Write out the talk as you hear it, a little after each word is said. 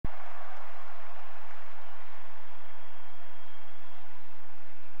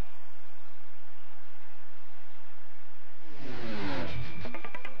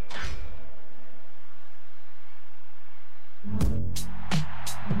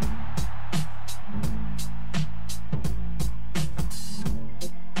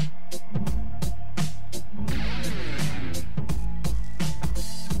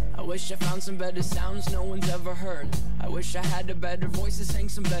wish I found some better sounds no one's ever heard. I wish I had a better voice and sang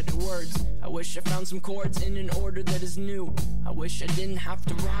some better words. I wish I found some chords in an order that is new. I wish I didn't have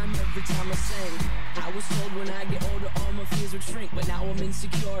to rhyme every time I sang. I was told when I get older all my fears would shrink, but now I'm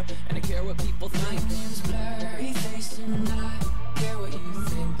insecure and I care what people think. My name's blurry face and I care what you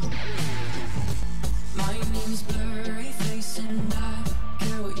think. My name's blurry face and I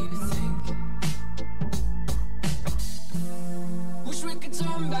care what you think. Wish we could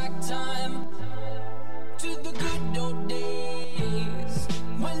turn back time to the good old days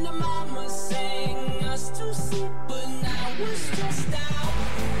when the mama sang us to sleep, but now we're stressed out.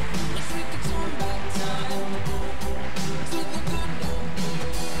 Wish we could turn back time to the good old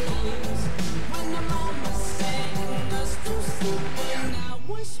days when the mama sang us to sleep, but now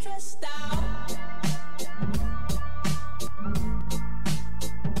we're stressed out.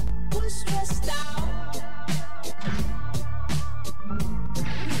 We're stressed out.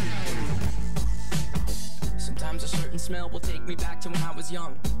 Sometimes a certain smell will take me back to when I was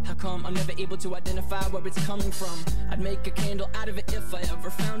young. How come I'm never able to identify where it's coming from? I'd make a candle out of it if I ever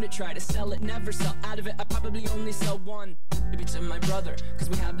found it. Try to sell it, never sell out of it. I probably only sell one. Maybe to my brother, cause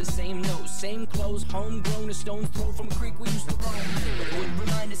we have the same nose, same clothes, homegrown, a stone's throw from a creek we used to roam. But it would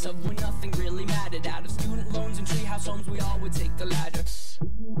remind us of when nothing really mattered. Out of student loans and treehouse homes, we all would take the ladder.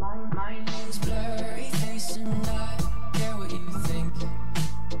 My name's blurry face and I care what you think.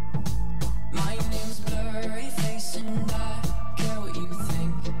 My name's blurry face and I care what you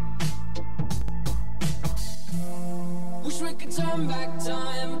think. Wish we could turn back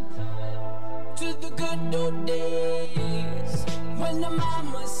time to the good old days when the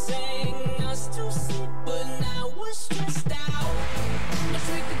mama sang us to sleep, but now we're stressed out. Wish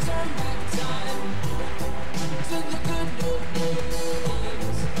we could turn back time to the good old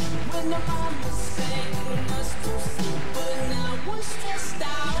days when the mama sang us to sleep, but now we're stressed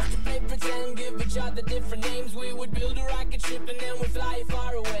out. To play pretend, give each other different names. We would build a rocket ship and then we'd fly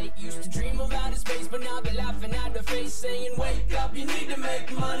far away. Used to dream of outer space, but now they're laughing at our face, saying, wake up, you need to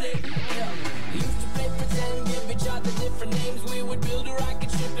make money. Yeah. We used to play pretend, give each other different names. We would build a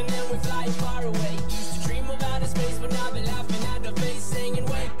rocket ship and then we'd fly far away. Used to dream of outer space, but now they're laughing at our face, saying,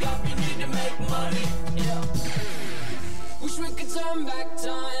 wake up, you need to make money. Yeah. Wish we could turn back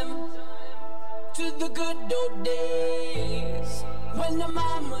time to the good old days when the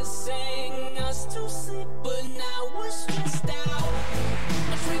mama sang us to sleep, but now we're stressed out.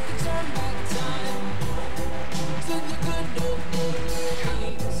 Wish we could turn back time to the good old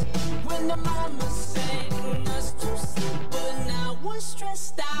days when the mama sang us to sleep, but now we're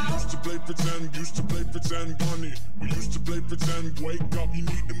stressed out. Used to play pretend, bunny. We used to play pretend, wake up, you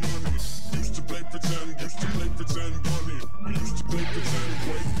need the money. Used to play pretend, bunny. We used to play pretend,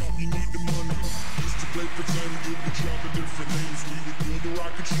 wake up, you need the money. Used to play pretend, give each other different names. We would build a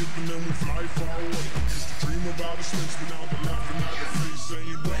rocket ship and then we fly far away. Used to dream about a space, but now they're laughing at our face,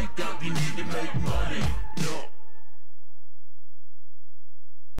 saying, wake up, you need to make money. Yeah.